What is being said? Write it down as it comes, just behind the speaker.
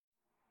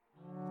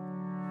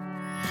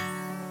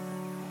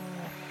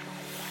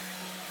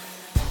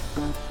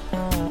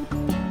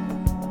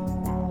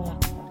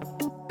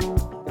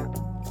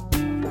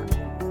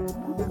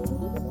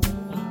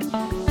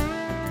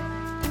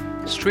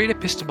street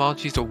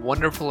epistemology is a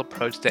wonderful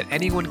approach that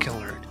anyone can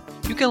learn.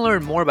 You can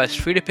learn more about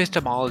street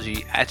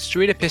epistemology at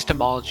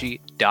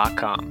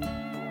streetepistemology.com.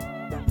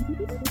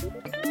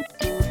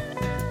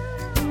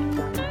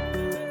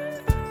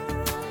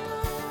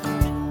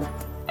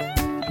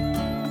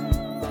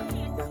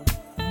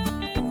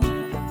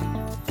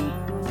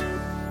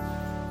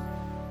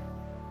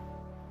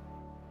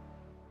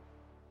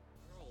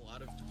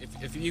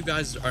 If you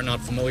guys are not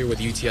familiar with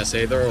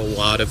UTSA, there are a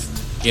lot of,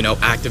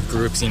 active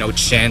groups,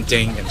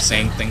 chanting and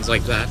saying things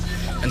like that.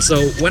 And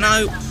so when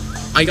I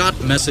got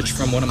a message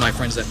from one of my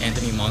friends that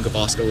Anthony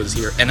Magnabosco was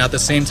here, and at the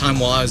same time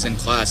while I was in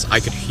class, I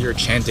could hear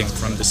chanting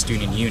from the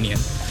student union.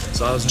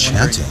 So I was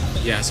wondering, chanting?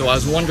 Yeah, so I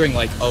was wondering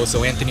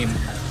so Anthony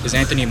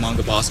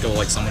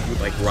Magnabosco someone who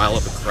rile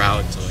up a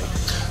crowd to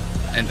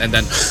and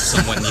then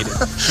someone needed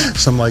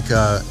some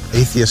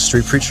atheist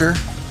street preacher?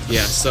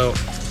 Yeah, so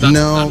that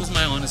was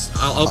my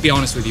I'll be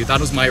honest with you, that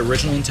was my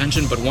original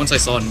intention, but once I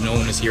saw no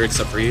one was here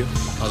except for you,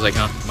 I was like,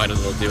 might as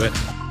well do it.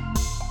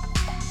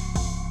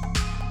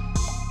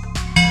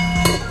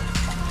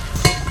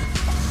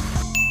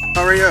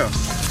 How are you?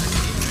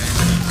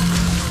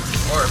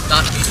 Or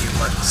not meet you,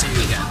 but see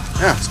you again.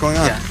 Yeah, what's going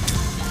on?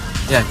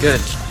 Yeah,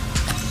 good.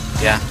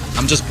 Yeah,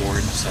 I'm just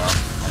bored, so I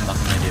have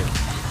nothing to do.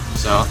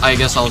 So I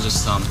guess I'll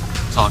just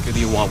talk with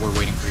you while we're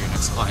waiting for your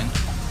next client.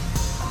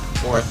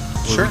 Or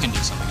sure. We can do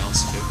something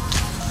else too.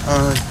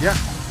 Yeah.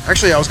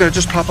 Actually, I was gonna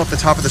just pop up the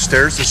top of the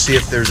stairs to see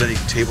if there's any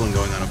tabling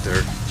going on up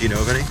there. Do you know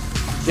of any?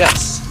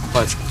 Yes,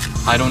 but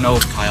I don't know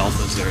if Chi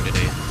Alpha's there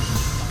today.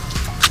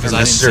 Because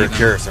I didn't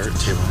care if they're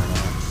tabling or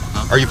not.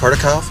 Huh? Are you part of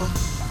Chi Alpha?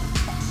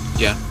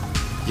 Yeah.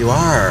 You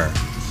are?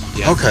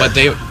 Yeah. Okay. But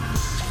I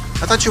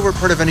thought you were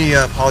part of any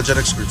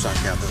apologetics groups on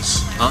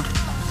campus. Huh?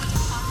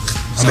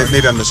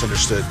 Maybe I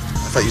misunderstood.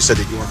 I thought you said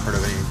that you weren't part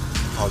of any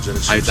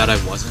apologetics groups. That I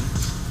wasn't?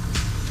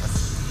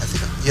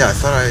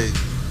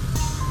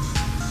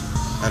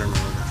 I don't know.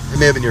 It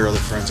may have been your other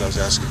friends I was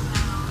asking.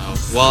 Oh,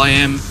 well, I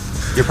am.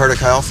 You're part of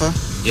Chi Alpha?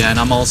 Yeah, and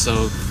I'm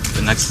also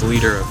the next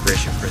leader of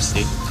Ratio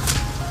Christi.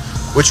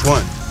 Which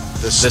one?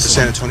 The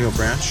San Antonio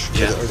branch?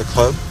 Yeah. Or the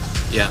club?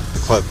 Yeah. The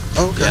club.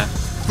 Oh, okay. Yeah.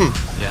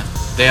 Yeah.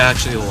 They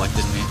actually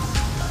elected me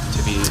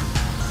to be,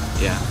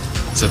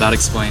 So that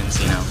explains,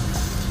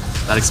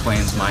 that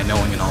explains my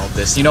knowing and all of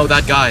this.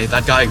 That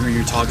guy who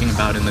you're talking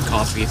about in the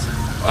coffee,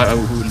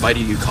 who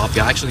invited you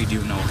coffee, I actually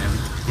do know him.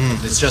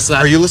 It's just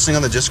that... Are you listening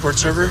on the Discord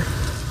server?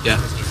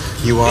 Yeah.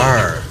 You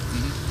are?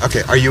 Mm-hmm.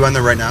 Okay, are you on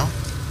there right now?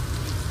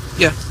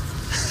 Yeah.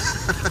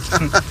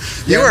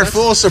 You are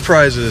full of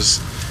surprises.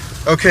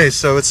 Okay,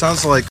 so it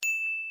sounds like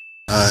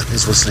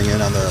he's listening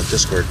in on the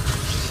Discord.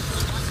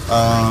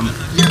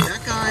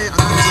 That guy, I'm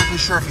not exactly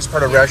sure if he's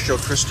part of Ratio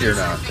Christi or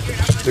not.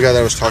 The guy that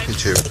I was talking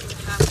to.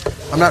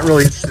 I'm not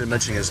really interested in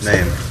mentioning his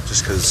name,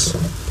 just because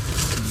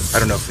I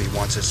don't know if he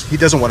wants his... He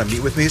doesn't want to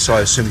meet with me, so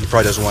I assume he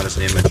probably doesn't want his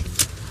name mentioned.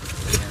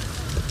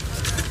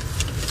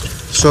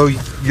 So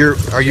you're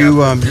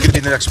going to be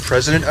the next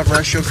president of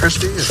Ratio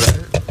Christi? Is that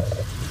it?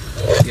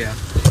 Yeah.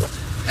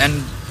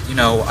 And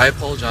I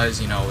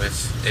apologize,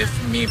 if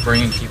me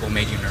bringing people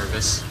made you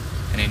nervous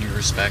in any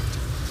respect,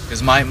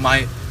 because I'm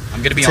gonna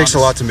be honest. It takes a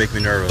lot to make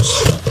me nervous.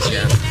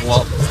 Yeah.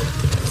 Well,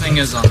 the thing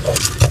is,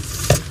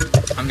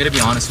 I'm gonna be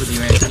honest with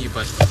you, Anthony,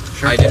 but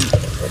sure. I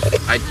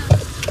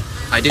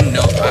didn't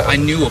know. I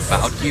knew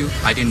about you.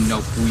 I didn't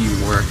know who you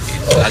were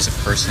as a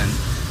person,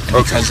 and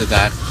because of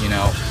that,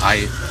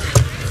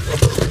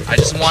 I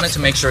just wanted to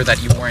make sure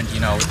that you weren't,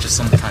 just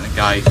some kind of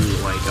guy who,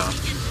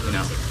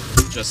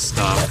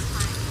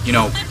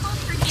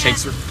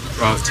 takes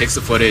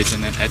the footage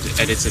and then edits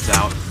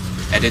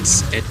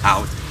it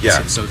out,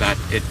 yeah. so that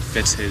it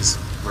fits his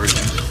version,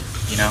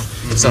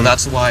 Mm-hmm. So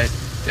that's why,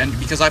 and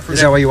because I forget.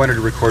 Is that why you wanted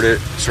to record it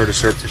sort of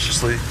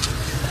surreptitiously?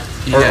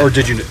 Yeah. Or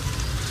did you?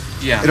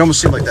 Yeah. It almost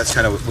seed like that's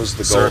kind of was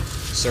the goal.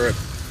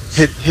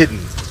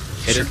 Hidden.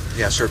 Hidden?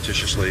 Yeah,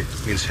 surreptitiously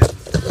means hidden.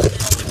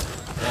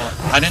 Well,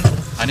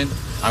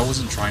 I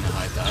wasn't trying to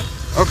hide that.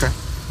 Okay.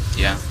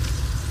 Yeah.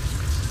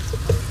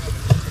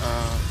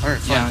 All right.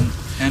 Fine. Yeah.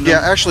 And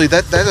actually,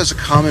 that is a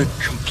common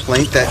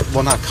complaint. It's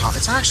not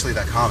actually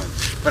that common,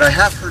 but I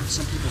have heard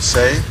some people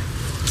say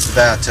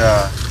that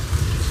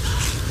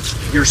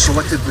you're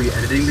selectively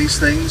editing these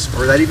things,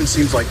 or that even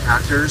seems like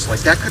actors.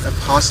 Like that couldn't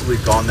have possibly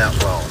gone that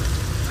well.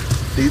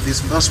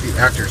 These must be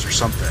actors or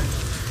something.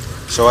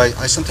 So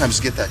I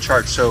sometimes get that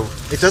charge. So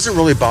it doesn't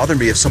really bother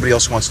me if somebody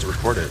else wants to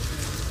record it.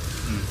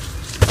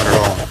 Not at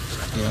all.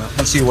 Yeah.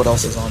 Let's see what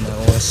else is on the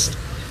list.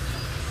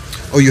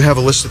 Oh, you have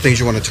a list of things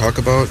you want to talk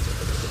about?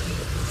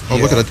 Oh,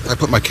 yeah. Look at it. I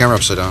put my camera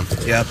upside down.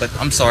 Yeah, but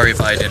I'm sorry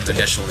if I didn't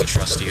initially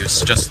trust you.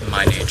 It's just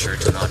my nature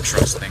to not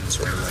trust things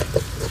right away.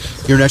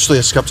 You're naturally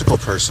a skeptical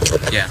person.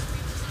 Yeah.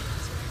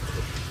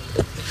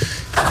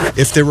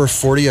 If there were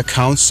 40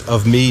 accounts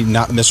of me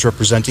not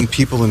misrepresenting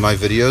people in my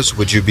videos,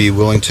 would you be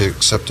willing to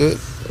accept it?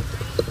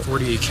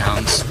 40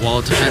 accounts. Well,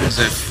 it depends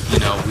if,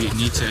 we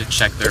need to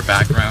check their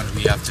background.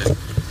 We have to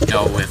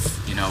know if,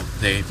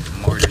 they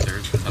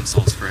martyred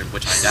themselves for it,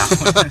 which I doubt.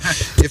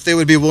 If they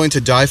would be willing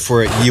to die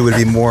for it, you would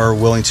be more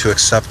willing to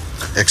accept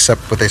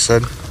what they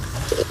said?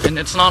 And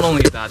it's not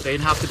only that;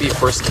 they'd have to be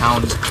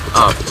first-hand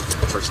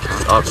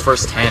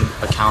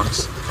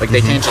accounts. Like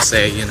they can't just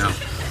say,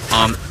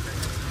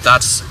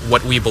 that's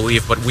what we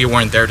believe, but we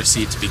weren't there to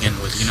see it to begin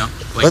with.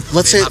 Like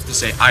let's have to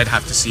say, I'd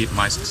have to see it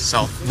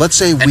myself. Let's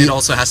say and it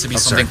also has to be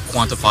something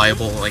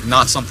quantifiable, like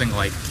not something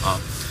like,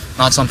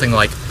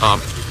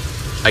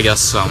 I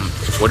guess,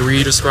 what were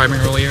you describing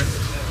earlier?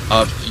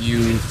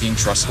 You being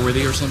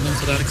trustworthy or something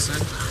to that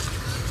extent?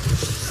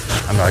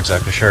 I'm not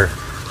exactly sure.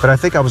 But I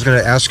think I was going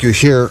to ask you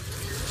here,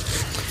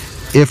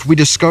 if we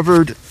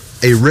discovered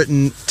a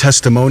written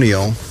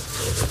testimonial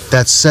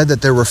that said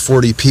that there were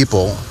 40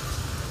 people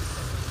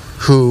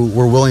who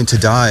were willing to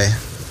die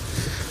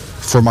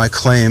for my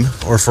claim,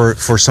 or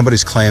for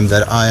somebody's claim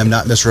that I am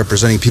not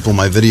misrepresenting people in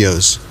my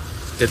videos.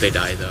 Did they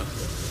die, though?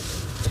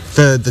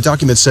 The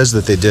document says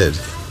that they did.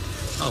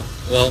 Oh,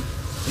 well,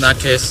 in that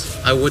case,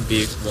 I would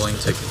be willing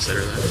to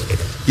consider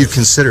that. You'd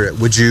consider it.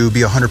 Would you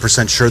be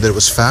 100% sure that it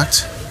was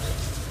fact?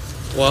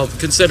 Well,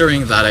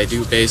 considering that I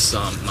do base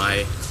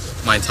my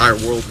entire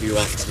worldview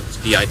off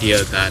of the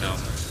idea that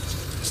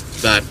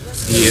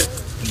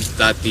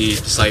the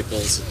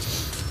disciples'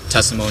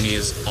 testimony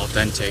is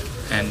authentic,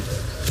 and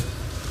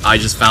I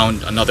just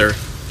found another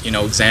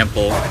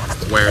example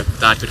where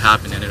that could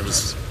happen, and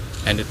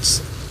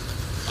it's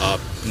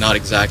not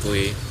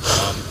exactly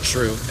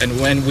true. And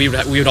when we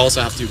would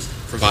also have to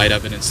provide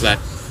evidence that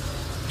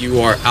you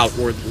are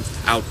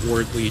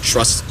outwardly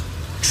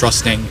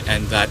trusting,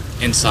 and that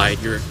inside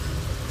you're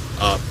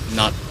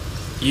not.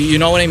 You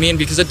know what I mean?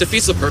 Because it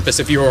defeats the purpose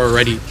if you're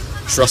already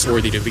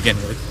trustworthy to begin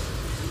with.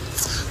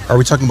 Are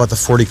we talking about the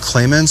 40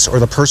 claimants, or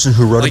the person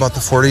who wrote about the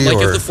 40?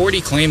 Like, if the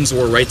 40 claims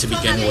were right to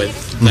begin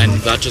with, then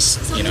that just,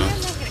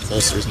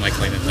 bolsters my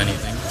claim, if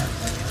anything.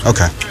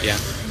 Okay. Yeah.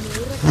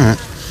 All right.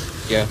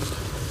 Yeah.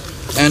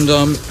 And,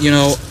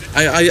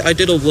 I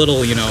did a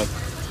little,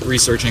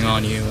 researching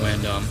on you,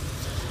 and,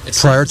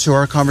 it's... Prior to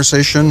our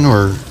conversation,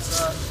 or...?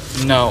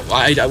 No,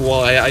 I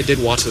did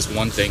watch this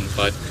one thing,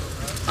 but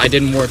I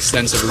did more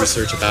extensive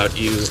research about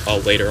you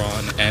later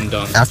on, and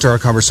after our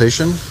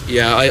conversation?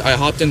 Yeah, I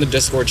hopped in the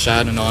Discord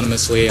chat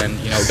anonymously, and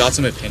got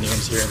some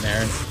opinions here and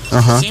there. And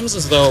it seems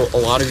as though a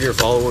lot of your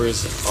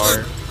followers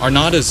are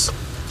not as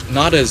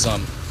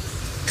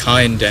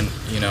kind and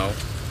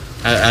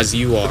as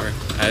you are,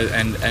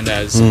 and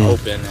as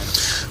open.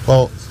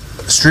 Well,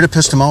 street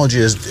epistemology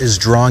is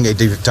drawing a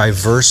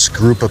diverse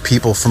group of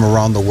people from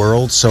around the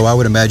world, so I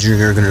would imagine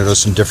you're going to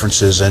notice some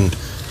differences in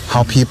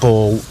how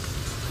people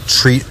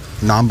treat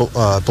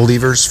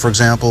non-believers, for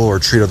example, or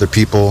treat other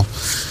people.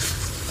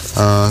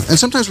 And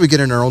sometimes we get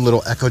in our own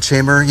little echo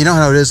chamber. You know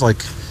how it is,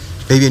 like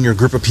maybe in your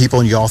group of people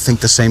and you all think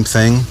the same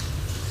thing?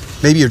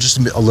 Maybe you're just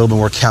a little bit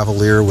more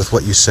cavalier with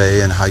what you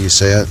say and how you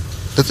say it.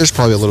 But there's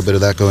probably a little bit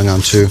of that going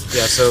on too.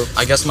 Yeah, so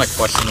I guess my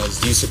question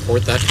is, do you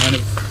support that kind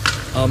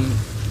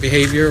of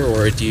behavior,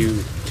 or do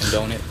you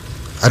condone it?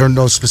 I don't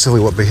know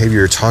specifically what behavior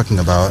you're talking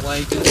about.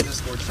 Like in the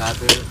Discord chat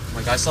there,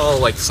 like I saw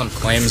like some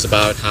claims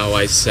about how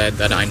I said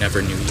that I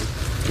never knew you,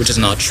 which is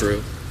not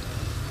true,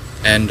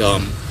 and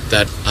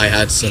that I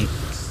had some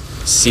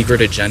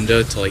secret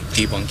agenda to like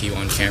debunk you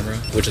on camera,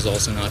 which is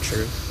also not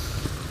true.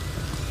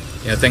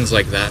 Yeah, things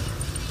like that.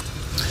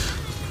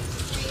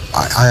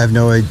 I have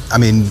no idea. I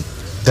mean,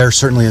 they're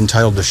certainly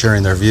entitled to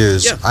sharing their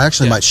views. Yeah. I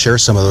actually might share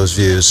some of those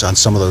views on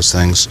some of those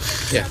things.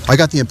 Yeah. I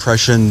got the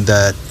impression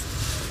that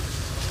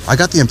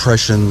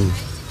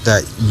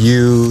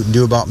you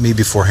knew about me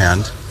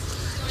beforehand.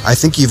 I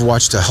think you've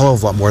watched a hell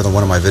of a lot more than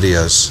one of my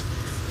videos.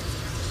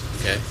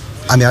 Okay.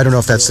 I mean, I don't know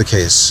if that's the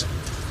case.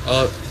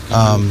 You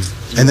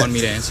want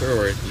me to answer,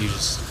 or you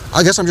just...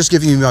 I guess I'm just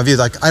giving you my view.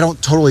 Like, I don't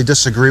totally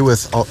disagree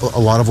with a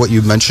lot of what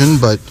you mentioned,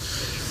 but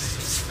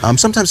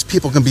sometimes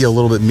people can be a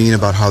little bit mean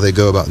about how they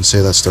go about and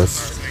say that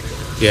stuff.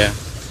 Yeah.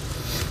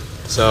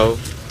 So...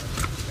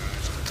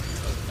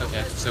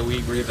 Okay, so we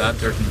agree that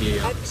there can be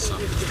some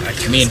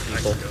mean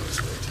people.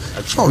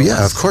 Oh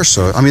yeah, of course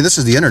so. I mean, this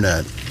is the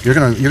internet. You're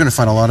gonna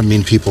find a lot of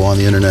mean people on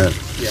the internet.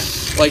 Yeah.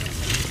 Like,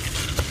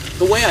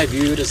 the way I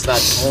view it is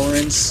that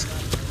tolerance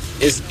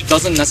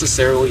doesn't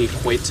necessarily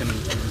equate to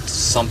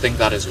something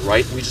that is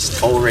right. We just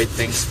tolerate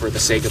things for the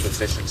sake of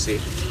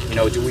efficiency.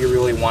 Do we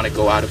really want to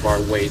go out of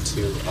our way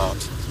to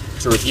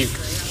rebuke,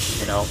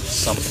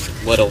 some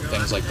little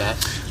things like that?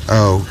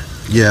 Oh,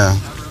 yeah.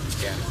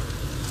 Yeah.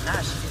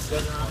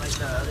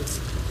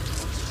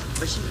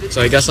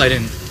 So I guess I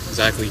didn't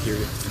exactly hear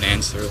an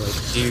answer. Like,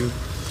 do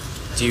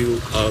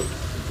you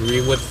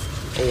agree with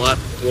a lot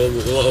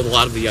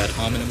of the ad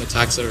hominem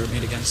attacks that are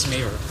made against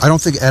me, or? I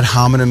don't think ad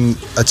hominem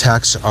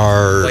attacks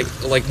are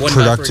like one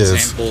guy, for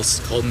example,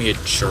 called me a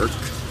jerk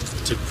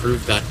to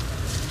prove that,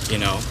 I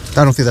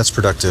don't think that's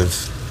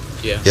productive.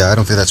 Yeah. Yeah, I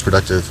don't think that's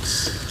productive.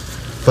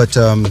 But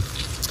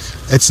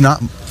it's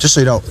not. Just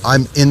so you know,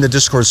 I'm in the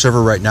Discord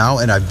server right now,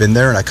 and I've been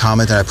there, and I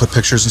comment, and I put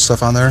pictures and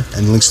stuff on there,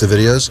 and links to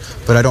videos.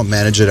 But I don't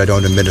manage it. I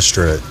don't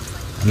administer it.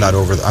 I'm not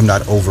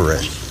over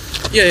it.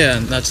 Yeah,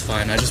 that's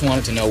fine. I just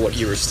wanted to know what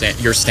your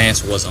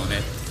stance was on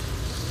it.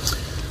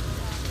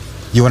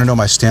 You want to know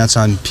my stance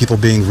on people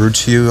being rude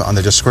to you on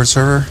the Discord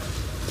server?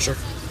 Sure.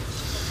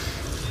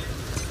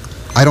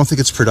 I don't think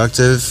it's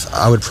productive.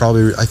 I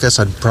guess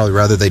I'd probably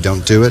rather they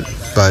don't do it,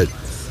 but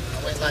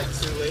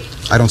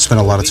I don't spend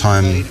a lot of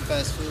time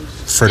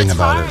fretting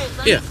about it.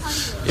 Yeah.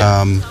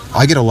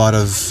 I get a lot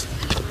of...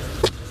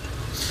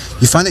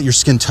 You find that your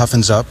skin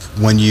toughens up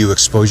when you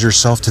expose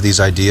yourself to these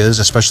ideas,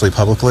 especially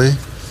publicly.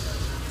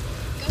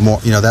 More,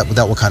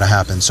 that will kind of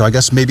happen. So I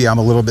guess maybe I'm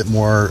a little bit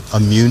more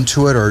immune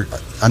to it, or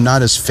I'm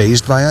not as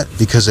fazed by it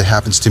because it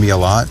happens to me a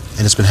lot,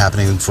 and it's been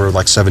happening for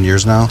like 7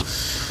 years now.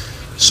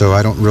 So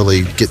I don't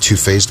really get too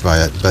fazed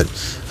by it. But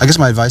I guess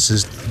my advice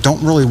is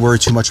don't really worry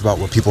too much about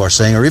what people are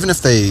saying, or even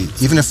if they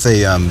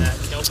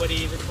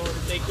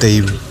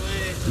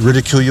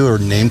ridicule you or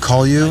name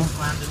call you.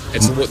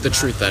 It's the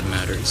truth that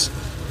matters.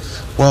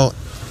 Well,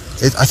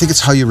 I think it's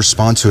how you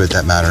respond to it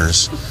that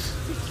matters.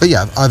 But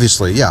yeah,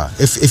 obviously, yeah.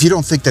 If you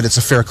don't think that it's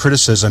a fair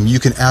criticism, you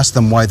can ask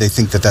them why they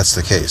think that that's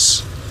the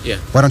case. Yeah.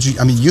 Why don't you?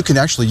 I mean, you can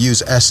actually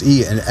use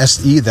SE and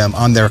SE them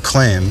on their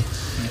claim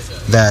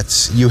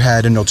that you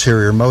had an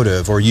ulterior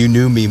motive, or you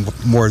knew me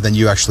more than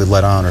you actually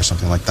let on, or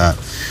something like that.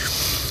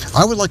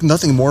 I would like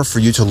nothing more for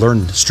you to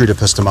learn street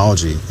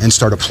epistemology and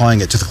start applying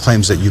it to the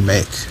claims that you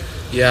make.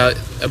 Yeah,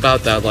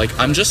 about that, like,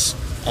 I'm just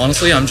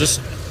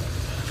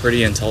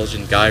pretty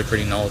intelligent guy,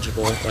 pretty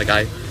knowledgeable. Like,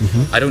 I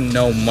don't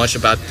know much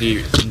about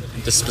the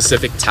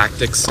specific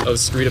tactics of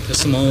street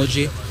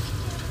epistemology,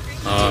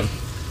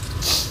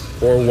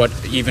 or what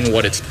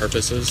its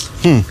purpose is.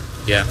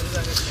 Yeah.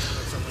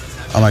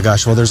 Oh my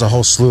gosh! Well, there's a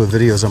whole slew of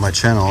videos on my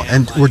channel.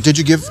 And were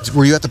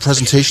you at the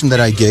presentation that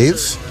I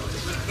gave?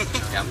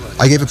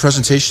 I gave a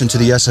presentation to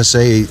the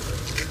SSA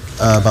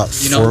about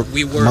 4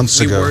 months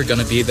ago. We were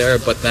gonna be there,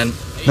 but then.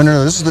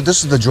 No. This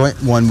is the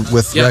joint one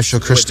with Rachel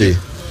Christie.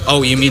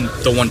 Oh, you mean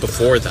the one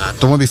before that?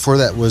 The one before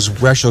that was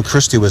Rachel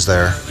Christie was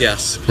there.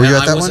 Yes. Were you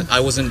at that one? I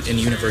wasn't in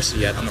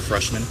university yet. I'm a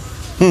freshman.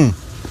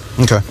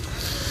 Okay.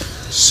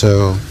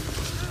 So,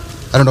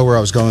 I don't know where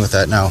I was going with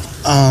that now.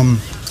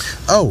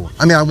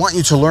 I want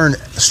you to learn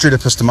street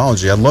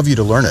epistemology. I'd love you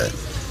to learn it.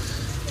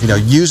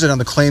 Use it on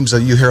the claims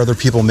that you hear other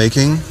people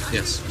making.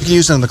 Yes. You can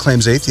use it on the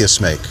claims atheists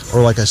make.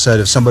 Or like I said,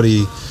 if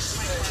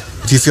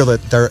you feel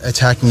that they're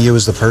attacking you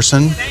as the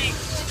person,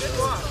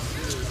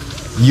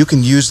 you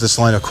can use this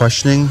line of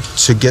questioning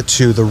to get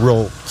to the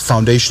real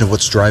foundation of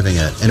what's driving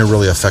it in a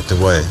really effective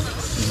way.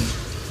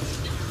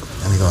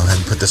 Let me go ahead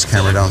and put this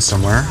camera down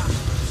somewhere.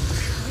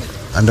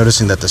 I'm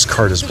noticing that this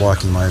cart is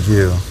blocking my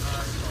view.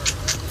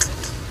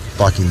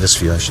 Blocking this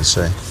view, I should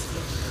say.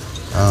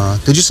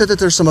 Did you say that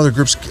there's some other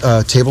groups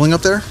tabling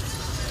up there?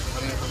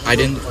 I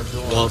didn't.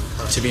 Well,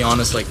 to be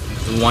honest, like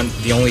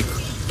the only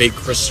big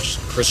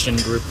Christian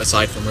group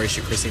aside from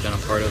Rachel Christie that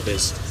I'm part of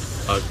is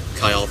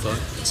Chi Alpha.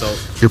 So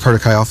you're part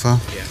of Chi Alpha?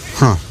 Yeah.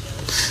 Huh.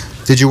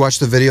 Did you watch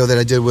the video that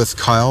I did with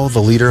Kyle,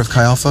 the leader of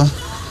Chi Alpha?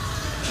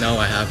 No,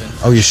 I haven't.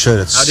 Oh, you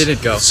should. How did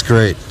it go? It's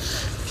great.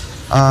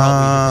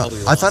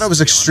 Probably I thought it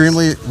was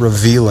extremely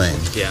revealing.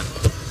 Yeah.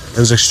 It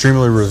was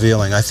extremely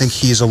revealing. I think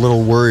he's a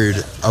little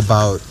worried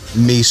about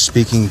me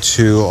speaking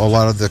to a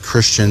lot of the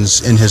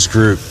Christians in his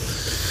group.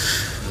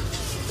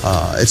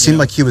 It seemed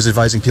like he was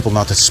advising people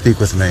not to speak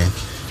with me.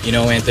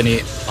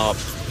 Anthony,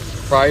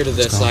 prior to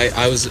this,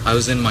 I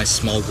was in my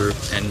small group,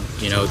 and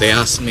they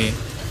asked me,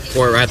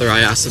 or rather, I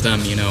asked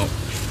them,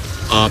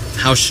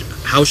 how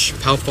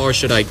far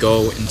should I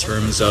go in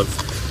terms of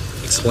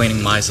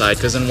explaining my side?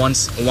 Because on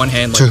one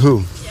hand, to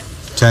who?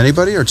 To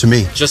anybody or to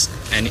me? Just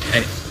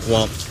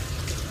well,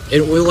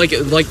 it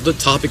like the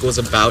topic was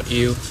about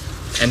you,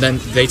 and then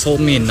they told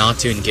me not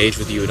to engage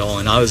with you at all,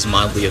 and I was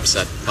mildly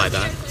upset by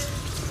that.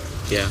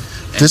 Yeah.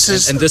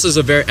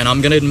 And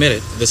I'm gonna admit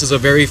it, this is a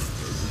very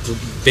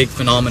big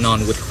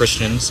phenomenon with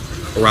Christians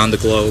around the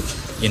globe.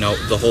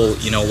 The whole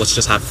let's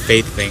just have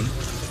faith thing,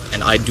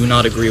 and I do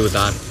not agree with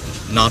that,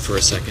 not for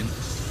a second.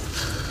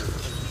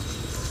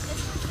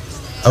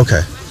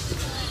 Okay.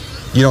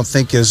 You don't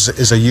think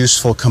is a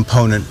useful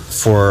component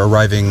for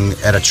arriving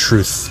at a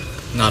truth?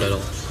 Not at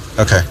all.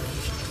 Okay.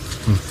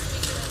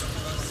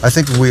 I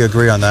think we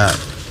agree on that.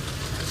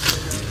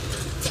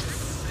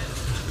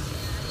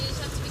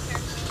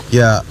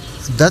 Yeah,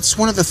 that's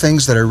one of the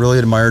things that I really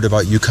admired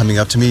about you coming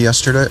up to me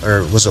yesterday,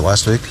 or was it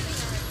last week?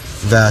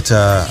 That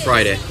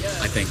Friday,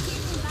 I think.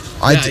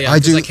 I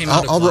do.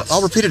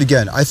 I'll repeat it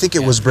again. I think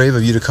it was brave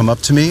of you to come up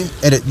to me,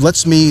 and it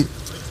lets me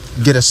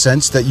get a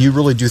sense that you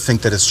really do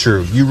think that it's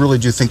true. You really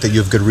do think that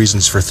you have good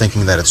reasons for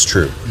thinking that it's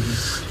true.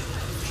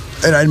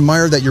 Mm-hmm. And I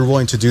admire that you're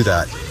willing to do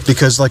that,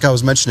 because like I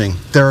was mentioning,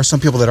 there are some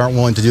people that aren't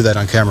willing to do that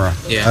on camera.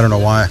 Yeah. I don't know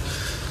why.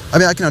 I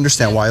mean, I can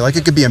understand why. Like,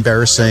 it could be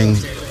embarrassing.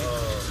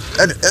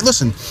 And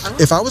listen,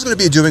 if I was going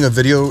to be doing a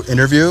video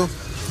interview,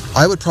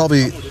 I would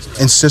probably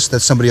insist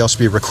that somebody else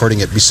be recording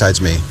it besides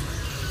me,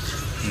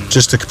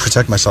 just to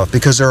protect myself,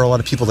 because there are a lot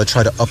of people that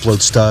try to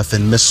upload stuff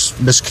and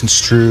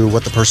misconstrue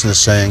what the person is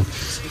saying.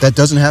 That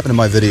doesn't happen in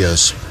my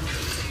videos.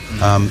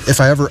 If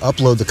I ever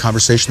upload the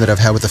conversation that I've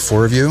had with the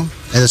four of you,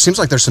 and it seems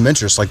like there's some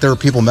interest, like there are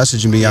people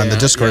messaging me on the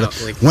Discord,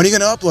 when are you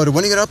going to upload it?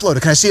 When are you going to upload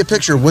it? Can I see a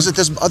picture? Was it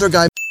this other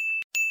guy?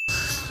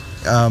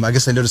 I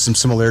guess I noticed some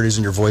similarities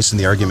in your voice and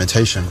the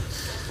argumentation.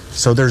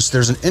 So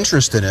there's an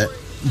interest in it,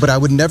 but I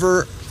would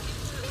never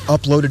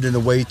upload it in a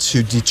way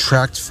to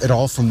detract at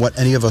all from what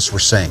any of us were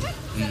saying.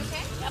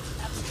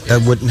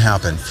 That wouldn't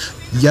happen.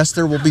 Yes,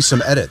 there will be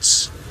some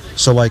edits.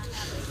 So like,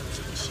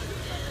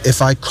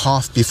 if I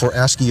cough before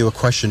asking you a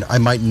question, I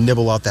might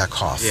nibble out that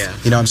cough. Yeah.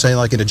 You know what I'm saying?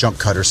 Like in a jump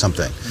cut or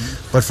something.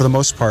 But for the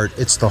most part,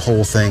 it's the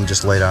whole thing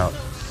just laid out.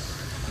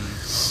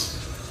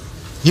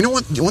 You know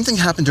what? One thing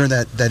happened during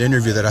that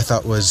interview that I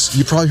thought was,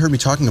 you probably heard me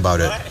talking about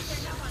it.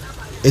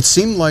 It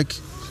seemed like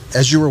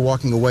as you were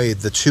walking away,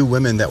 the two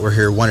women that were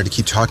here wanted to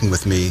keep talking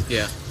with me.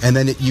 Yeah. And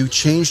then you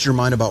changed your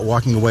mind about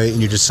walking away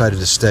and you decided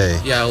to stay.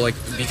 Yeah, like,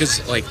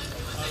 because, like,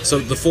 so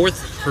the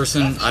fourth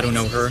person, I don't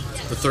know her.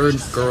 The third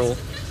girl,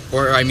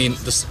 or I mean,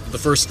 the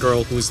first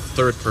girl who was the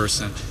third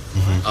person.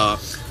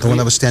 The one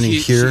that was standing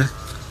here?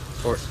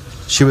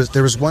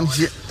 There was one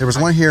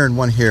here, and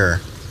one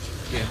here.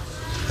 Yeah.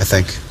 I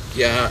think.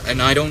 Yeah,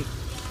 and I don't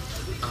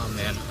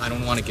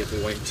want to give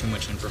away too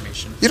much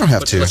information. You don't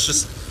have to. Let's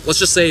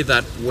just say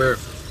that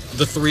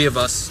the three of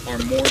us are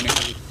more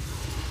married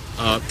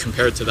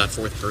compared to that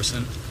fourth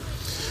person.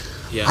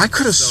 Yeah. I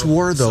could have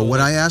swore though, when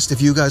I asked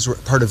if you guys were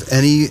part of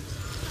any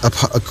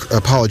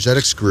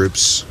apologetics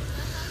groups,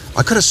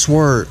 I could have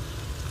swore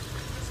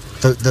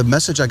the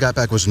message I got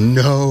back was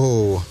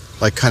no,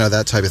 like kind of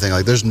that type of thing.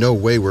 Like, there's no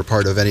way we're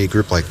part of any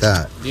group like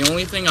that. The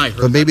only thing I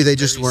heard, but maybe they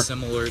just weren't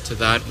similar to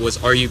that,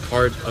 was, "Are you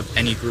part of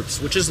any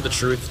groups?" Which is the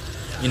truth.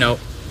 You know,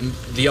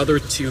 the other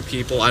two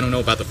people, I don't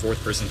know about the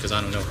fourth person because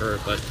I don't know her,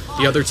 but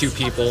the other two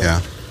people,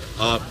 yeah.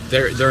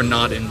 They're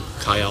not in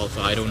Chi Alpha.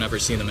 I don't ever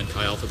see them in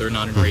Chi Alpha. They're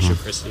not in Ratio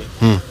Christi.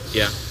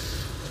 Yeah.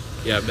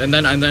 Yeah, and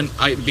then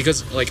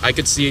because like I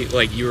could see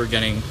like you were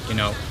getting, you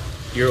know,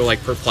 you're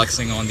like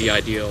perplexing on the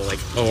idea, like,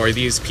 oh, are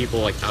these people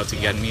like out to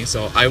get me?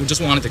 So I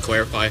just wanted to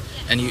clarify,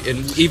 and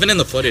even in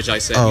the footage I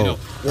said, you know,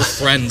 we're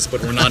friends,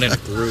 but we're not in a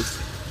group,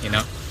 you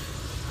know.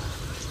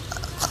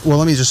 Well,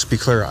 let me just be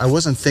clear. I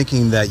wasn't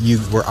thinking that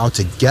you were out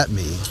to get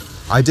me.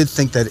 I did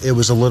think that it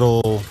was a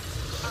little.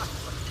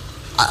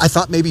 I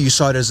thought maybe you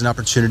saw it as an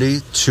opportunity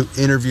to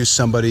interview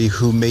somebody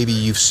who maybe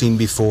you've seen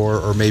before,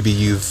 or maybe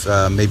you've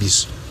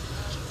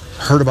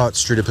heard about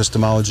street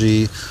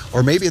epistemology,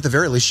 or maybe at the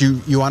very least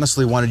you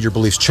honestly wanted your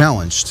beliefs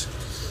challenged.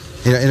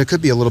 You know, and it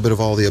could be a little bit of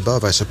all the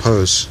above, I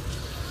suppose.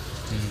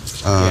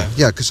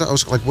 Yeah, because I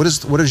was like, what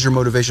is your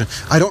motivation?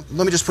 Let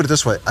me just put it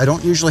this way. I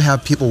don't usually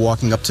have people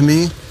walking up to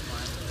me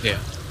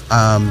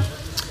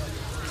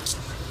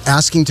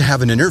asking to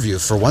have an interview,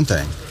 for one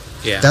thing.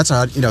 Yeah. That's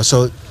odd, you know,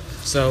 so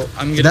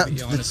I'm going to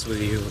be honest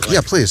with you. Like,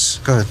 yeah, please,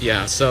 go ahead.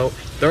 Yeah, so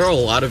there are a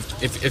lot of,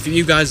 if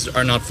you guys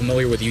are not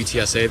familiar with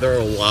UTSA, there are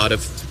a lot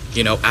of,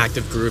 you know,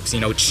 active groups, you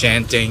know,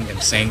 chanting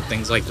and saying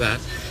things like that.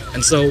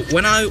 And so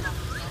when I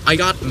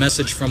got a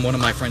message from one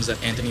of my friends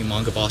that Anthony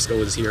Magnabosco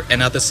was here,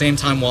 and at the same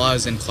time while I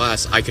was in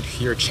class, I could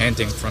hear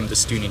chanting from the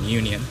student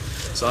union.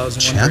 So I was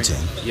wondering,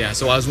 chanting? Yeah,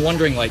 so I was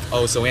wondering, like,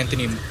 oh, so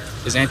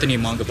is Anthony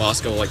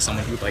Magnabosco like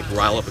someone who'd like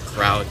rile up a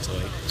crowd to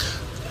like,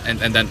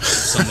 and then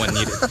someone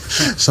needed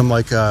some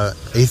like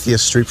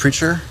atheist street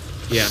preacher?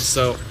 Yeah,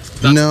 so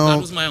that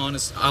was my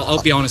honest.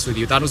 I'll be honest with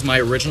you. That was my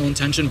original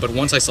intention. But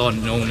once I saw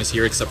no one is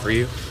here except for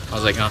you, I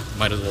was like,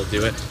 might as well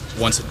do it.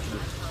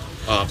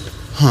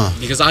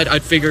 Because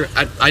I'd figure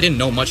I didn't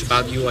know much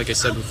about you, like I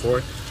said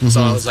before.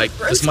 So I was like,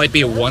 this might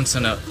be a once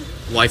in a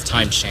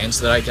lifetime chance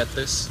that I get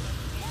this.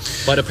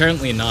 But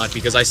apparently not,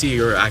 because I see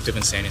you're active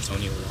in San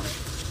Antonio a lot.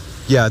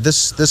 Yeah,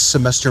 this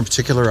semester in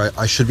particular,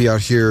 I should be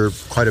out here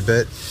quite a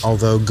bit.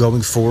 Although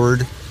going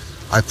forward,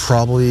 I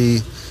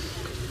probably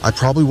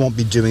won't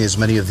be doing as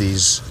many of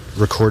these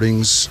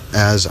recordings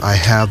as I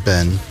have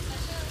been,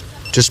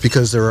 just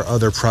because there are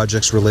other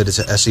projects related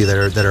to SE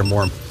that are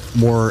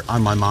more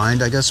on my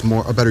mind, I guess,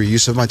 a better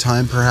use of my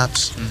time,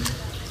 perhaps.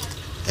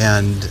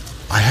 And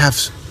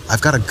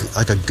I've got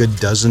a good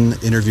dozen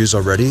interviews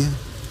already.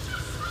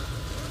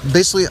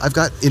 Basically, I've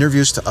got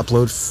interviews to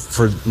upload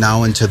for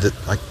now until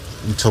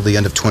the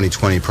end of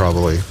 2020,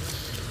 probably.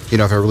 You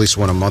know, if I release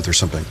one a month or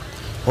something.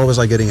 What was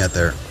I getting at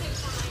there?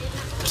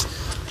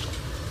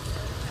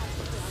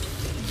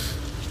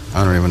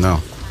 I don't even know.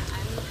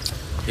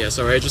 Yeah,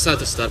 sorry, I just had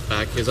to step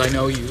back because I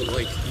know you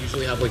like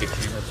usually have like a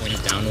camera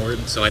pointed downward,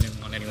 so I didn't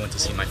want anyone to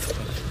see my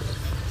phone.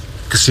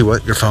 To see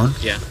what? Your phone?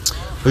 Yeah.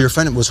 Well, your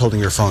friend was holding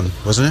your phone,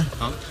 wasn't it?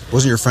 Huh?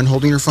 Wasn't your friend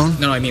holding your phone?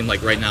 No, I mean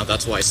like right now.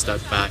 That's why I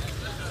stepped back,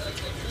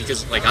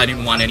 because like I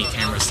didn't want any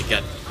cameras to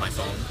get my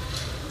phone.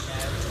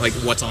 Like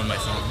what's on my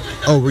phone.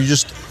 Oh,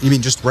 you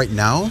mean just right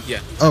now?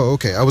 Yeah. Oh,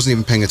 okay. I wasn't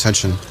even paying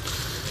attention.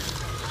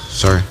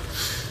 Sorry.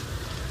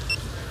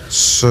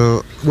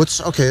 So,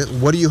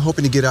 what are you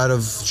hoping to get out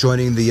of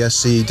joining the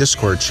SC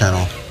Discord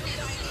channel?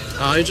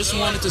 I just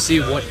wanted to see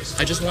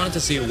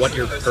what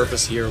your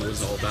purpose here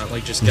was all about.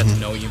 Like, just get to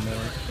know you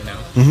more, you know,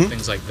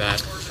 things like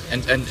that,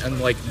 and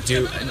like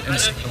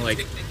and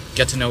like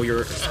get to know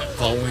your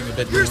following a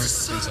bit more,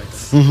 things like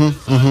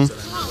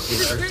that.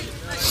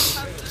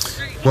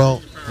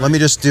 Well, let me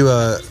just do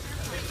a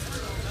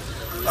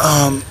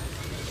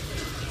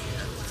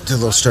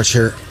little stretch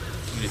here.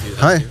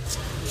 Hi.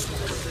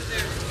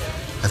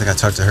 I think I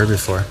talked to her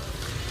before.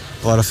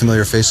 A lot of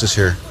familiar faces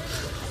here.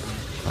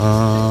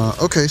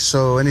 Okay,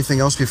 so anything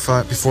else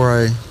before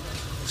I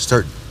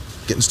start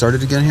getting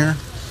started again here?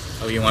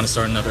 Oh, you want to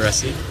start another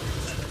SE?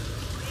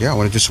 Yeah, I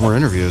want to do some more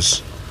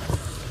interviews.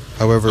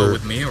 However... Oh,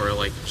 with me or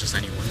like just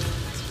anyone?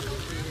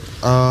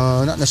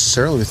 Not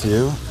necessarily with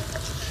you.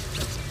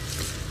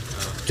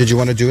 Did you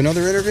want to do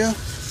another interview?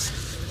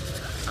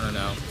 I don't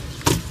know.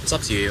 It's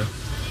up to you.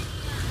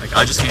 Like,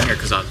 I just came here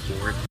because I was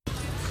bored.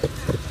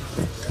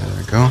 There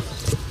we go.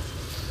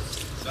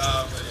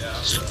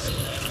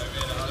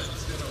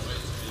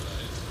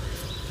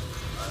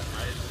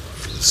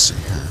 Let's see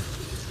here.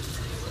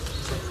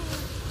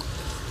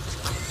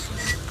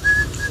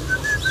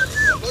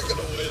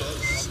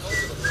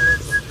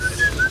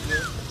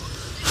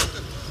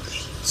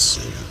 Let's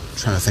see. I'm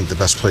trying to think the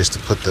best place to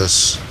put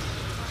this.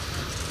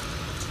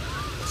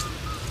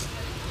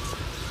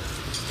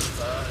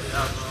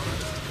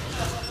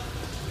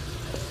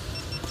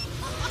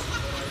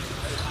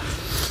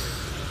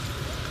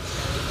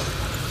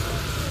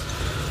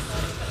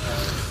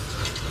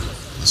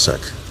 A sec.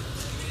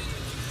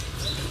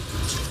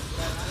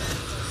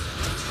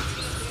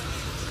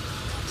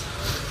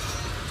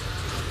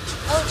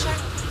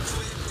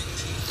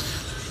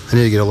 I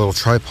need to get a little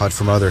tripod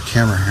for my other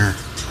camera here.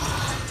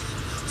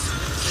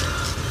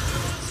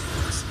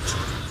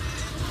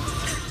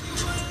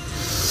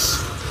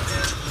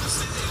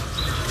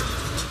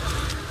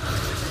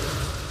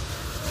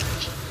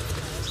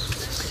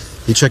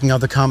 You checking out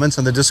the comments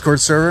on the Discord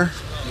server?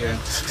 Yeah.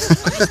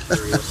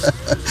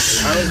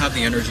 I don't have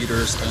the energy to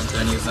respond to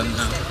any of them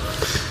now.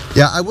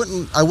 Yeah, I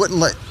wouldn't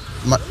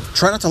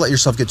try not to let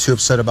yourself get too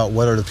upset about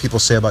what other people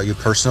say about you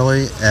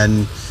personally,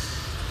 and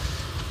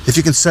if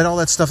you can set all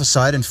that stuff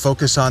aside and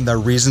focus on their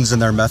reasons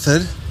and their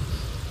method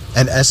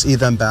and SE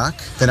them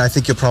back, then I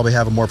think you'll probably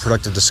have a more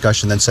productive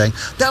discussion than saying,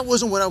 that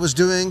wasn't what I was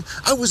doing,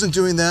 I wasn't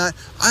doing that,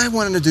 I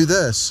wanted to do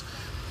this.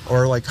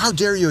 Or like, how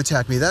dare you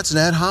attack me, that's an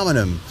ad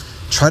hominem.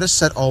 Try to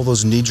set all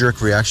those knee-jerk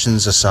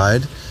reactions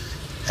aside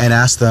and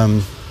ask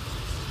them,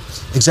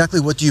 exactly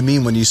what do you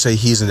mean when you say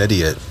he's an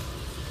idiot?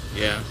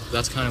 Yeah,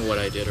 that's kind of what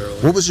I did earlier.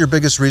 What was your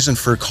biggest reason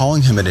for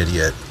calling him an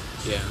idiot?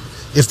 Yeah.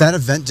 If that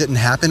event didn't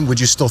happen, would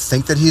you still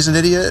think that he's an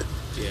idiot?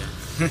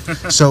 Yeah.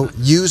 So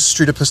use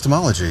street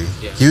epistemology.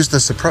 Yeah. Use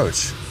this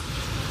approach.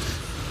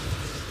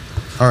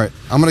 All right,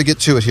 I'm going to get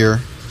to it here.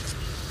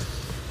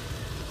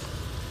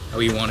 Oh,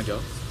 you want to go?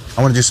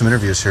 I want to do some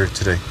interviews here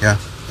today, yeah.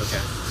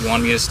 Okay. You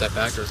want me to step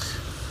back or?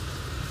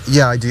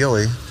 Yeah,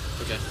 ideally.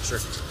 Okay, sure.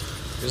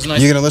 It was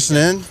nice. You going to listen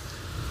in?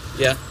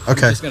 Yeah.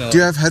 Okay. Do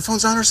you have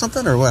headphones on or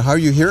something, or what? How are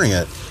you hearing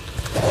it?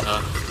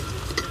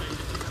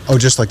 Oh,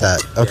 just like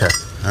that. Okay.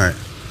 Yeah. All right.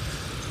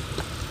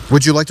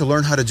 Would you like to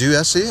learn how to do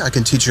SE? I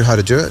can teach you how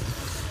to do it.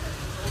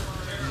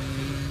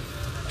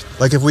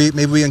 Like if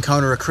maybe we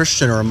encounter a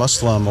Christian or a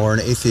Muslim or an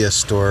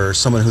atheist or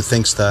someone who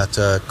thinks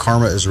that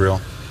karma is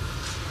real.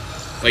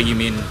 Like you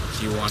mean,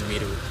 do you want me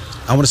to?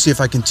 I want to see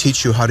if I can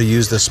teach you how to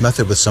use this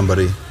method with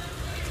somebody.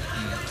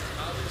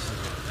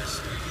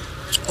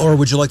 Or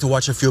would you like to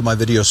watch a few of my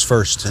videos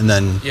first and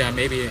then? Yeah,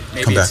 maybe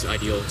come it's back.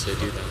 ideal to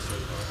do that.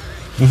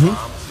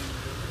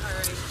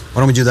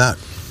 Why don't we do that?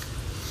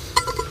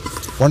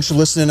 Why don't you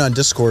listen in on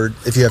Discord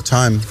if you have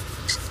time?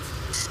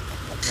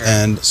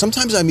 And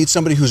sometimes I meet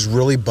somebody who's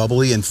really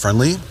bubbly and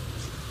friendly.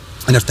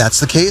 And if that's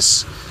the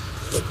case,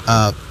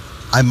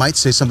 I might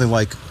say something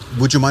like,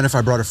 would you mind if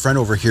I brought a friend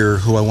over here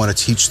who I want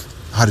to teach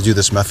how to do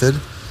this method?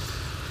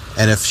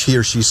 And if he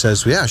or she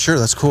says, well, yeah, sure,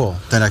 that's cool,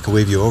 then I can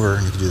wave you over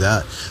and you can do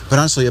that. But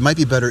honestly, it might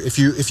be better, if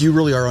you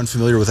really are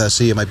unfamiliar with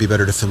SE, it might be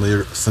better to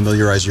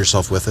familiarize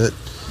yourself with it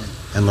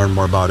and learn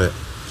more about it.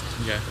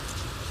 Okay.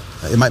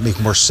 It might make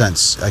more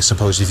sense, I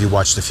suppose, if you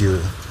watched a few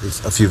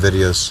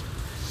videos,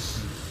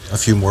 a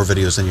few more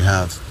videos than you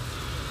have.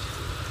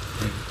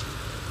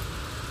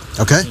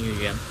 Okay? See you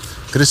again.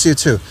 Good to see you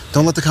too.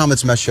 Don't let the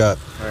comments mess you up.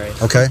 All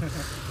right. Okay?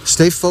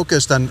 Stay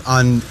focused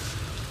on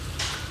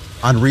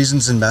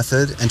reasons and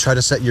method, and try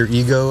to set your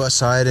ego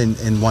aside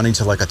and wanting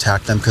to like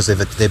attack them because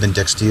they've been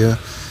dicks to you.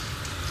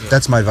 Yeah.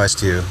 That's my advice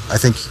to you. I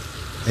think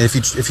if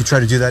you try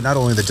to do that, not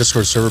only the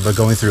Discord server but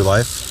going through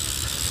life,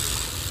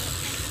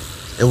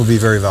 it will be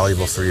very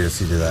valuable for you if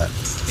you do that.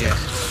 Yeah,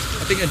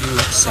 I think I do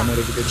somewhat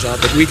of a good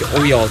job, but we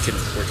all can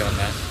work on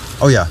that.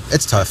 Oh yeah,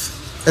 it's tough.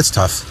 It's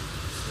tough.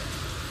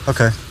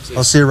 Okay,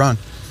 I'll see you around.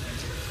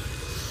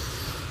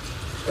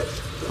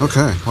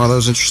 Okay, well that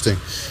was interesting.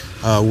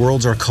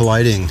 Worlds are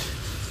colliding.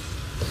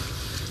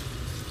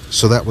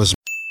 So that was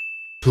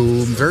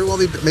who very well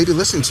may be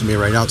listening to me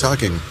right now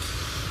talking.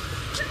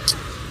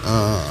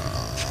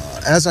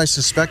 As I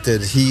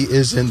suspected, he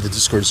is in the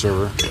Discord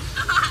server.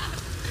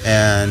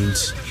 And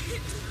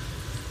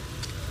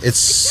it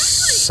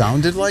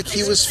sounded like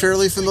he was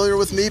fairly familiar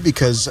with me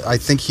because I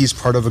think he's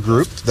part of a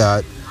group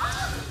that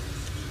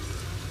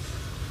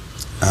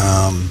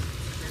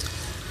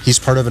he's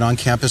part of an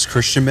on-campus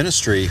Christian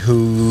ministry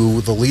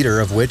who the leader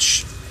of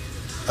which,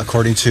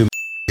 according to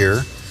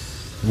here,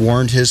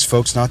 warned his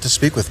folks not to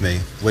speak with me,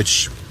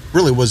 which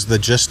really was the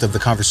gist of the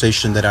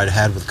conversation that I'd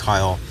had with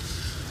Kyle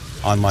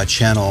on my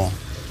channel.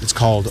 It's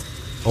called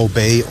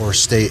Obey or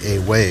Stay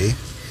Away.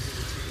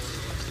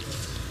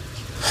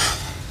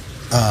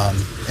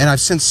 And I've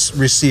since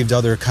received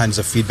other kinds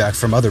of feedback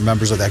from other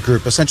members of that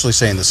group, essentially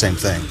saying the same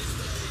thing.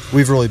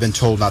 We've really been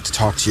told not to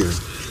talk to you.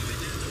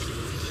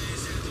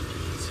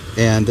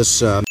 And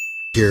this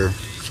here,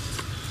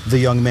 the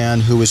young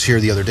man who was here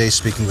the other day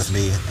speaking with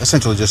me,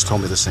 essentially just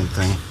told me the same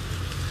thing.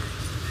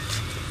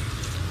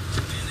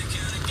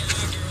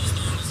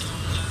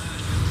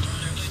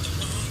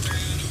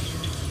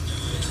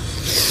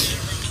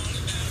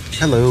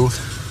 Hello.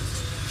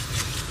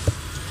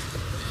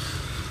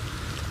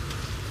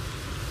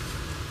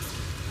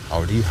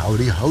 Howdy,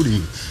 howdy,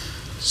 howdy.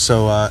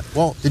 So,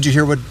 well, did you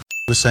hear what he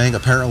was saying?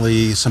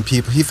 Apparently,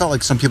 he felt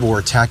like some people were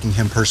attacking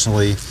him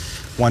personally,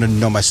 wanted to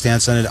know my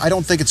stance on it. I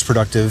don't think it's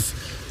productive.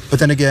 But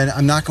then again,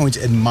 I'm not going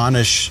to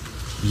admonish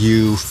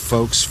you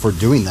folks for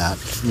doing that.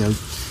 You know,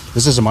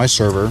 this isn't my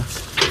server.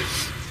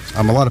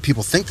 A lot of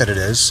people think that it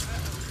is.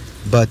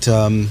 But,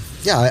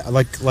 yeah,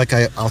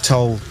 I'll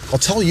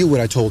tell you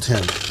what I told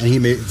him. And he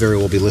may very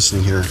well be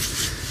listening here.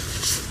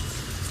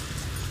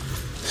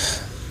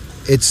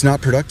 It's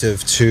not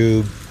productive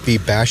to be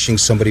bashing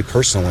somebody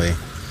personally.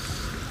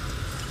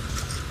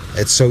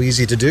 It's so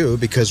easy to do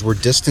because we're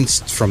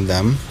distanced from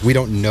them. We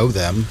don't know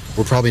them.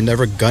 We're probably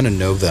never gonna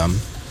know them.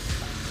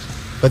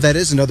 But that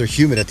is another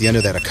human at the end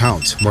of that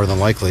account, more than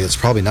likely. It's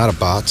probably not a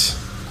bot.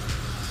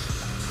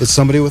 It's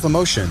somebody with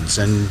emotions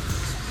and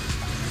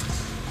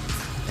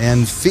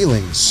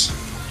feelings.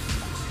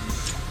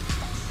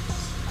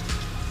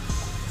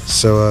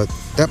 So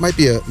that might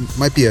be a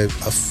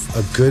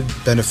good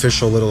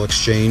beneficial little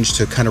exchange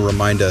to kind of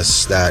remind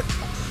us that.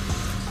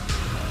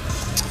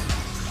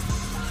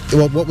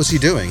 Well, what was he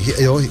doing?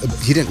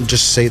 He didn't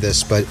just say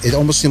this, but it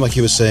almost seemed like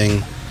he was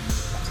saying,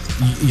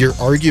 your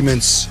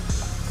arguments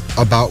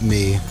about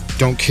me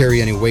don't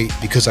carry any weight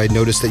because I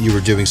noticed that you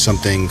were doing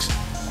something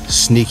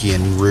sneaky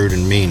and rude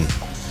and mean.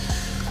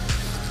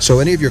 So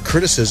any of your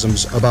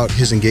criticisms about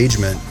his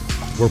engagement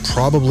were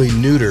probably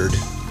neutered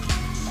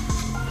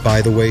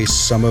by the way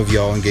some of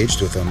y'all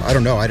engaged with him. I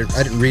don't know. I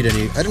didn't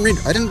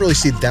really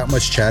see that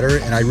much chatter,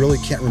 and I really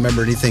can't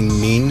remember anything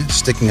mean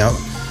sticking out.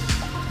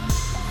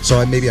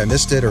 So maybe I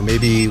missed it, or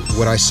maybe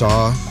what I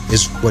saw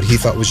is what he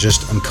thought was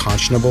just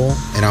unconscionable,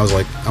 and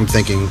I'm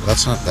thinking,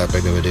 that's not that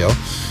big of a deal.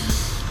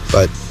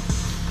 But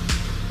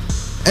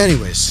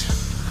anyways,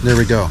 there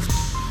we go.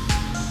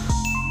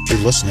 If you're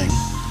listening,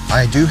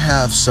 I do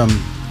have some,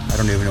 I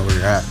don't even know where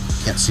you're at.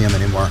 Can't see him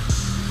anymore.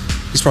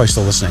 He's probably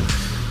still listening.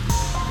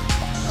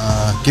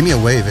 Give me a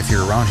wave if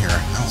you're around here.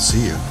 I don't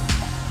see you.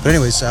 But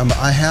anyways,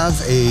 I have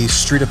a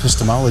Street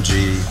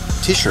Epistemology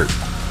t-shirt.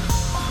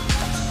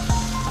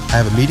 I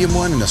have a medium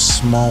one and a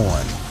small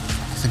one.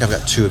 I think I've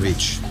got two of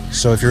each.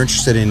 So if you're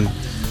interested in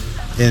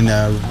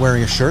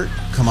wearing a shirt,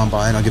 come on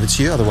by and I'll give it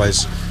to you.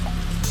 Otherwise,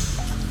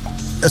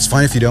 that's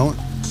fine if you don't.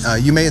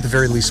 You may at the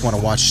very least want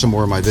to watch some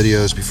more of my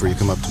videos before you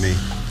come up to me.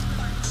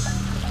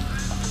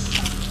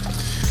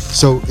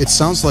 So it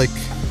sounds like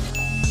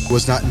I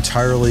was not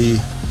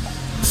entirely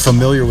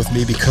familiar with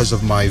me because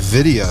of my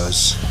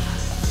videos,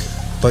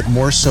 but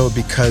more so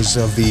because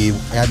of the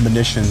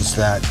admonitions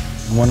that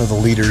one of the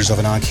leaders of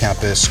an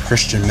on-campus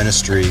Christian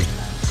ministry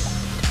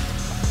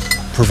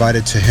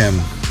provided to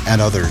him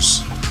and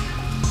others.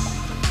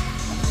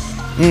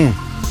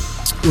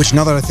 Which,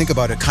 now that I think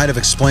about it, kind of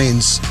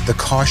explains the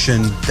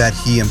caution that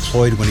he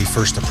employed when he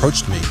first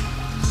approached me.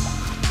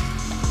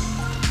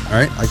 All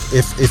right, like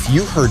if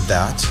you heard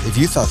that, if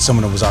you thought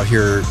someone was out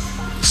here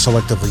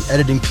selectively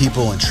editing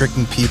people and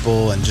tricking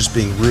people and just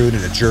being rude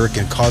and a jerk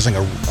and causing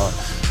a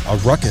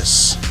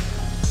ruckus,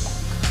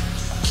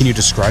 can you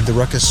describe the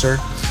ruckus, sir?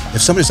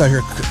 If somebody's out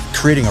here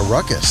creating a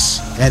ruckus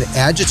and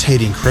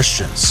agitating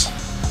Christians,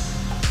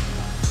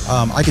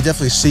 I could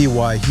definitely see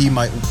why he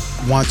might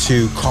want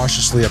to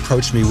cautiously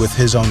approach me with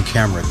his own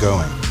camera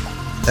going.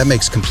 That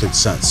makes complete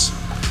sense.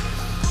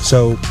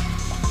 So,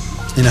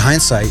 in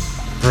hindsight,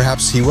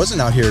 perhaps he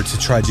wasn't out here to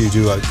try to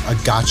do a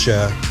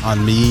gotcha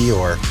on me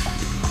or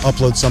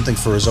upload something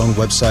for his own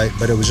website,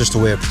 but it was just a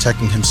way of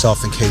protecting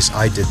himself in case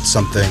I did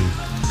something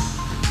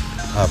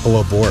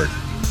below board.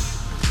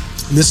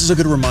 And this is a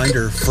good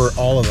reminder for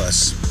all of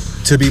us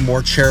to be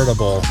more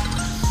charitable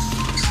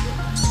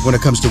when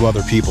it comes to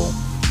other people,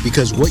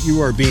 because what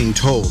you are being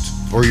told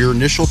or your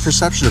initial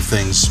perception of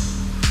things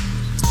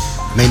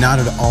may not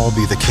at all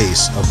be the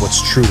case of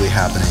what's truly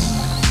happening.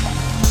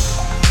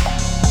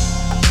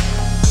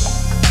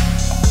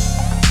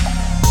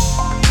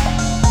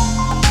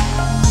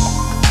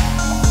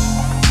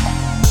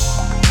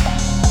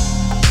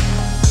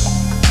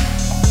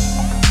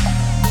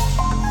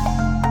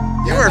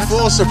 You are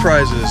full of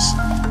surprises.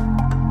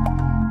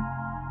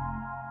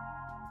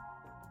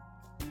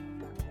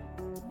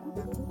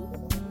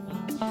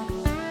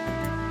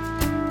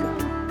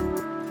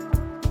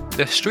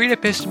 The Street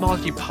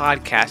Epistemology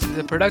Podcast is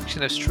a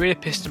production of Street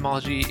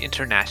Epistemology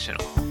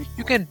International.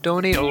 You can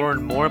donate or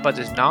learn more about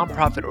this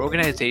nonprofit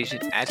organization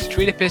at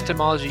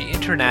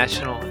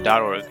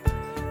streetepistemologyinternational.org.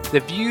 The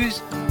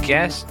views,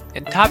 guests,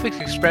 and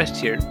topics expressed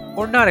here,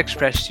 or not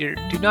expressed here,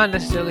 do not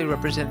necessarily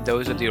represent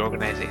those of the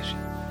organization.